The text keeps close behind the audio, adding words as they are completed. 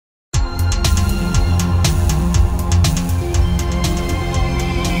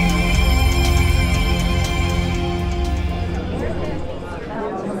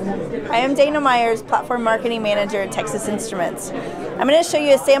Dana Myers, Platform Marketing Manager at Texas Instruments. I'm going to show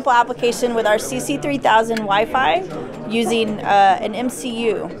you a sample application with our CC3000 Wi-Fi using an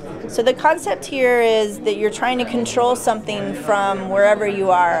MCU. So the concept here is that you're trying to control something from wherever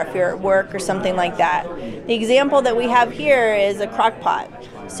you are, if you're at work or something like that. The example that we have here is a crock pot.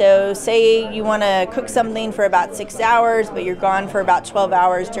 So say you want to cook something for about 6 hours, but you're gone for about 12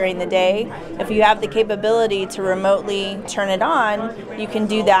 hours during the day. If you have the capability to remotely turn it on, you can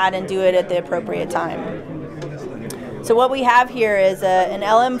do that and do it at the appropriate time. So what we have here is an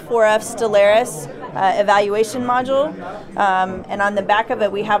LM4F Stellaris evaluation module, and on the back of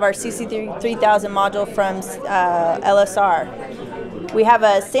it we have our CC3000 module from LSR. We have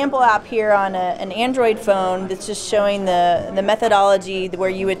a sample app here on an Android phone that's just showing the methodology where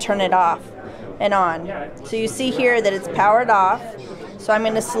you would turn it off and on. So you see here that it's powered off, so I'm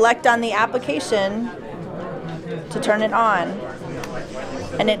going to select on the application to turn it on.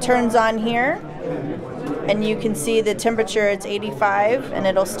 And it turns on here, and you can see the temperature, it's 85, and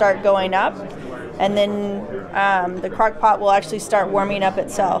it'll start going up. And then the crock pot will actually start warming up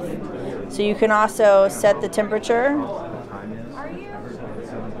itself. So you can also set the temperature,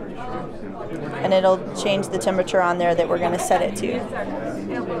 and it'll change the temperature on there that we're going to set it to.